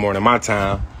 4 in the morning, my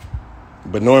time.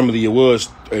 But normally it was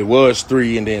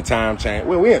 3 and then time changed.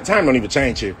 Well, time don't even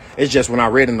change here. It's just when I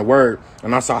read in the word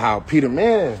and I saw how Peter,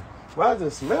 man, why does it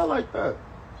smell like that?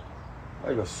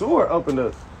 Like a sewer opened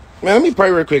up. Man, let me pray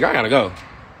real quick. I gotta go.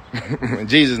 In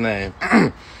Jesus' name.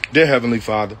 Dear Heavenly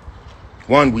Father,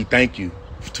 one, we thank you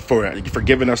for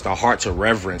giving us the heart to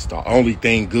reverence the only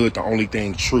thing good, the only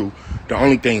thing true, the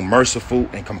only thing merciful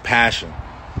and compassionate.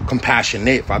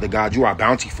 Father God, you are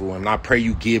bountiful, and I pray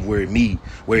you give where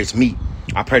it's meat.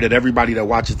 I pray that everybody that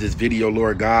watches this video,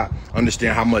 Lord God,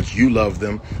 understand how much you love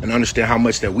them and understand how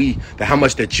much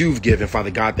that you've given,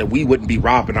 Father God, that we wouldn't be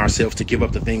robbing ourselves to give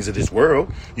up the things of this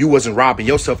world. You wasn't robbing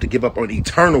yourself to give up on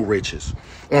eternal riches,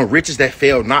 on riches that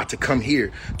fail not to come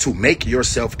here to make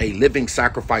yourself a living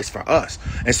sacrifice for us.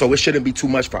 And so it shouldn't be too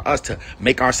much for us to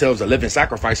make ourselves a living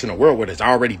sacrifice in a world where it's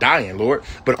already dying, Lord,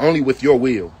 but only with your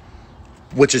will,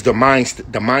 which is the mind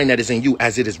that is in you,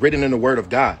 as it is written in the word of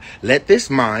God. Let this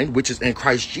mind, which is in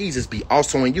Christ Jesus, be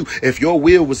also in you. If your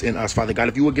will was in us, Father God,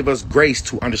 if you would give us grace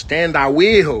to understand our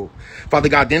will, Father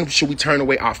God, then should we turn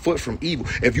away our foot from evil.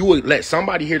 If you would let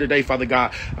somebody here today, Father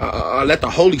God, let the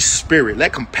Holy Spirit,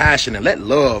 let compassion and let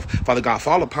love, Father God,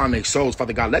 fall upon their souls.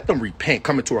 Father God, let them repent,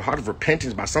 come into a heart of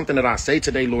repentance by something that I say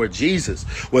today, Lord Jesus,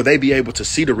 where they be able to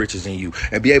see the riches in you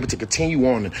and be able to continue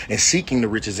on and seeking the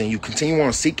riches in you, continue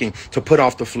on seeking to put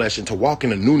off the flesh and to walk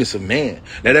in the newness of man.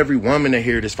 Let every woman that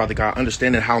hear this, Father God,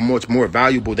 understand that how much more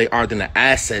valuable they are than the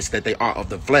assets that they are of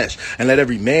the flesh. And let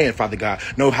every man, Father God,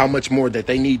 know how much more that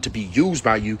they need to be used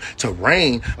by you to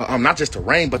reign, not just to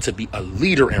reign, but to be a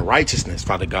leader in righteousness,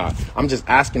 Father God. I'm just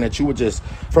asking that you would just,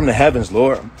 from the heavens,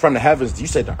 Lord, from the heavens, you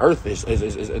said the earth is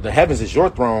the heavens is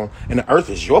your throne and the earth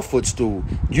is your footstool.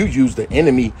 You use the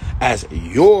enemy as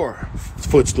your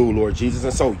footstool, Lord Jesus.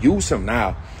 And so use him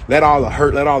now. Let all the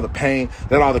hurt, let all the pain,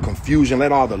 let all the confusion,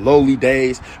 let all the lowly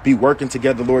days be working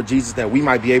together, Lord Jesus, that we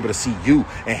might be able to see you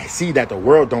and see that the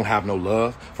world don't have no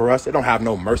love for us. They don't have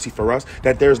no mercy for us,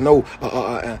 that there's no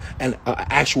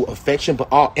actual affection, but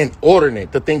all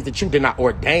inordinate, the things that you did not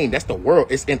ordain. That's the world.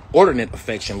 It's inordinate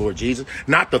affection, Lord Jesus,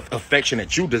 not the affection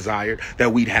that you desired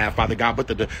that we'd have, Father God, but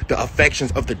the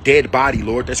affections of the dead body,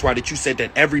 Lord. That's why that you said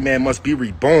that every man must be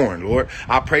reborn, Lord.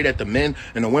 I pray that the men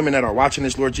and the women that are watching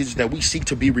this, Lord Jesus, that we seek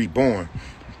to be reborn.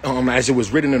 As it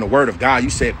was written in the word of God, you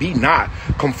said, be ye not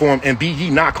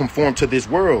conformed to this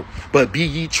world, but be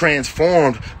ye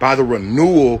transformed by the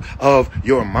renewal of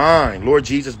your mind. Lord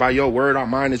Jesus, by your word, our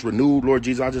mind is renewed. Lord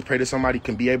Jesus, I just pray that somebody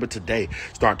can be able today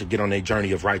start to get on their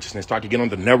journey of righteousness, start to get on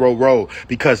the narrow road,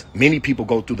 because many people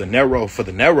go through the narrow for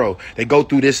the narrow. They go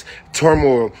through this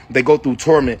turmoil. They go through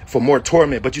torment for more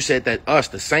torment. But you said that us,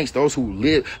 the saints, those who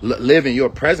live in your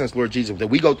presence, Lord Jesus, that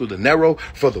we go through the narrow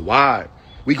for the wide.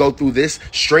 We go through this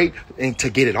straight and to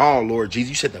get it all, Lord Jesus.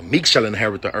 You said the meek shall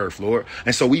inherit the earth, Lord.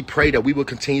 And so we pray that we will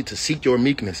continue to seek your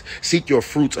meekness, seek your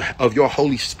fruits of your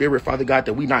Holy Spirit, Father God,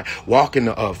 that we not walk in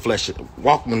the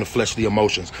fleshly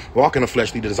emotions, walk in the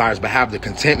fleshly desires, but have the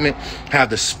contentment, have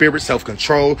the spirit,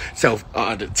 self-control,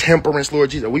 the temperance, Lord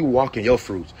Jesus. We will walk in your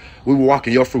fruits. We will walk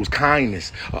in your fruits,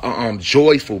 kindness,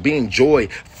 joyful, being joy,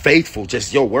 faithful,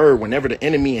 just your word. Whenever the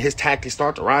enemy and his tactics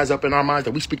start to rise up in our minds,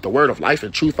 that we speak the word of life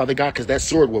and truth, Father God, because that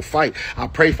sword will fight. I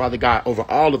pray, Father God, over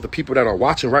all of the people that are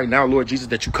watching right now, Lord Jesus,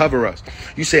 that you cover us.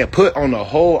 You said, put on the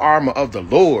whole armor of the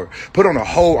Lord, put on the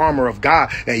whole armor of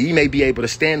God, that ye may be able to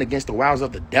stand against the wiles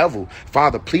of the devil.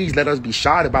 Father, please let us be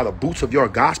shodded by the boots of your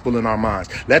gospel in our minds.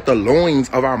 Let the loins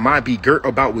of our mind be girt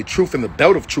about with truth and the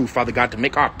belt of truth, Father God, to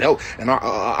make our belt and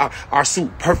our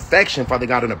suit perfection, Father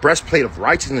God, and a breastplate of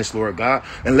righteousness, Lord God.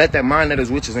 And let that mind that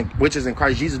is which is in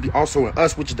Christ Jesus be also in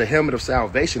us, which is the helmet of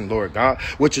salvation, Lord God,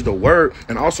 which is the word,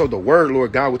 and also the word,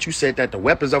 Lord God, which you said that the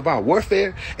weapons of our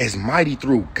warfare is mighty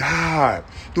through God,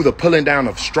 through the pulling down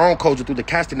of strongholds and through the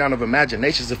casting down of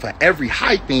imaginations, and for every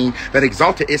high thing that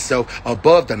exalted itself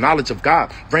above the knowledge of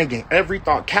God, bringing every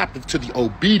thought captive to the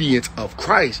obedience of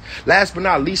Christ. Last but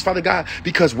not least, Father God,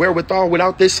 because wherewithal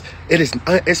without this,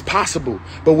 it's possible,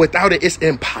 but without it, it's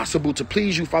impossible to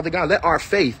please you, Father God. Let our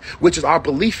faith, which is our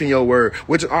belief in your word,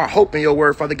 which is our hope in your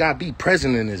word, Father God, be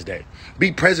present in this day.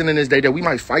 Be present in this day, that we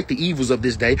might fight the evils of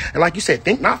this day. And like you said,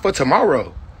 think not for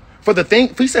tomorrow. For the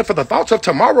thoughts of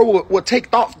tomorrow will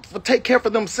take care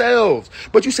for themselves.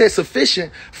 But you said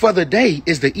sufficient for the day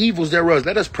is the evils thereof.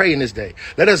 Let us pray in this day.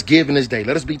 Let us give in this day.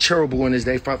 Let us be charitable in this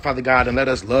day, Father God, and let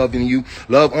us love on you,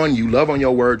 love on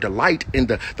your word, delight in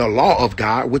the law of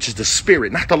God, which is the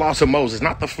spirit, not the laws of Moses,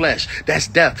 not the flesh, that's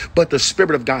death, but the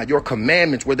spirit of God, your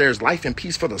commandments, where there's life and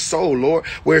peace for the soul, Lord,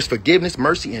 where it's forgiveness,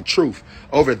 mercy, and truth.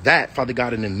 Over that, Father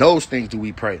God, and in those things do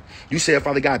we pray. You said,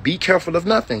 Father God, be careful of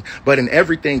nothing, but in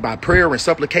everything by prayer and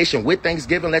supplication with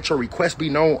thanksgiving, let your requests be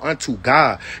known unto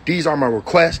God. These are my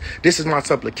requests. This is my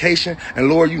supplication. And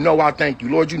Lord, you know I thank you.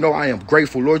 Lord, you know I am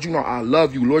grateful. Lord, you know I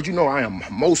love you. Lord, you know I am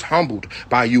most humbled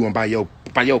by you and by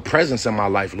your presence in my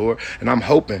life, Lord. And I'm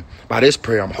hoping by this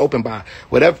prayer, I'm hoping by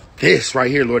whatever this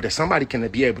right here, Lord, that somebody can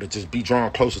be able to just be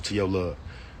drawn closer to your love.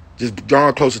 Just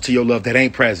drawn closer to your love that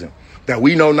ain't present. That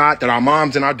we know not, that our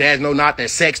moms and our dads know not, that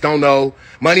sex don't know,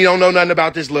 money don't know nothing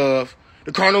about this love.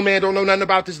 The carnal man don't know nothing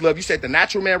about this love. You said the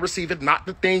natural man receiveth not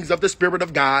the things of the Spirit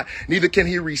of God, neither can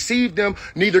he receive them,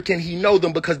 neither can he know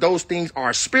them, because those things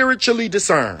are spiritually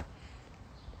discerned.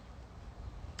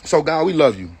 So God, we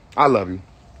love you. I love you.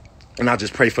 And I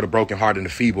just pray for the brokenhearted and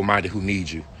the feeble-minded who need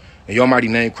you. In your mighty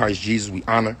name, Christ Jesus, we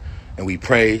honor and we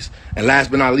praise. And last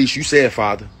but not least, you said,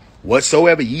 Father,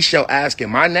 whatsoever ye shall ask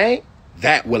in my name,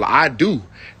 that will I do,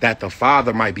 that the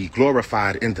Father might be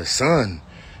glorified in the Son.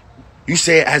 You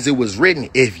said, as it was written,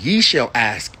 if ye shall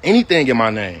ask anything in my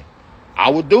name,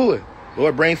 I will do it.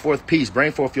 Lord, bring forth peace,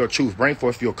 bring forth your truth, bring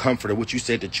forth your comfort, which you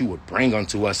said that you would bring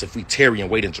unto us if we tarry and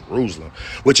wait in Jerusalem,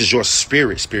 which is your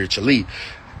spirit spiritually.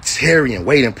 Tarry and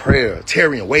wait in prayer,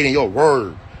 tarry and wait in your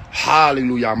word.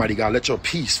 Hallelujah, Almighty God. Let your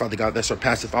peace, Father God, that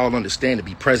surpasseth all understanding,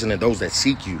 be present in those that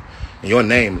seek you. In your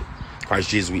name, Christ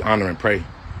Jesus, we honor and pray.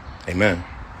 Amen.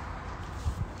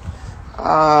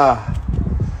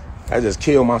 I just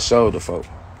killed my shoulder, folks.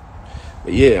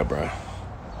 But yeah, bro.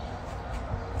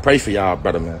 Pray for y'all,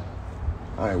 brother, man.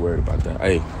 I ain't worried about that.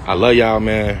 Hey, I love y'all,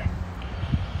 man.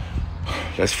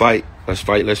 Let's fight. Let's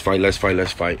fight. Let's fight. Let's fight.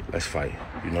 Let's fight. Let's fight.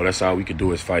 You know, that's all we can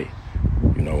do is fight.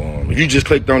 You know, if you just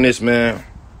clicked on this, man,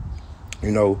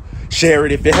 you know, share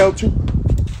it if it helped you.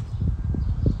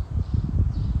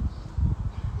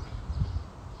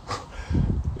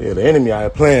 Yeah, the enemy out here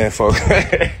playing, folks.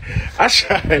 I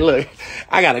try. Look,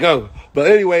 I gotta go.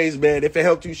 But anyways, man, if it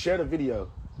helped you, share the video.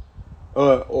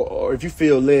 Or if you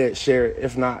feel led, share it.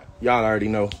 If not, y'all already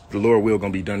know the Lord will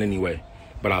gonna be done anyway.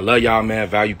 But I love y'all, man.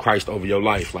 Value Christ over your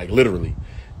life. Like, literally.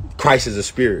 Christ is a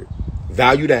spirit.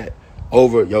 Value that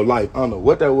over your life. I don't know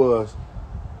what that was.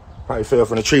 Probably fell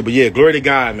from the tree. But yeah, glory to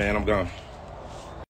God, man. I'm gone.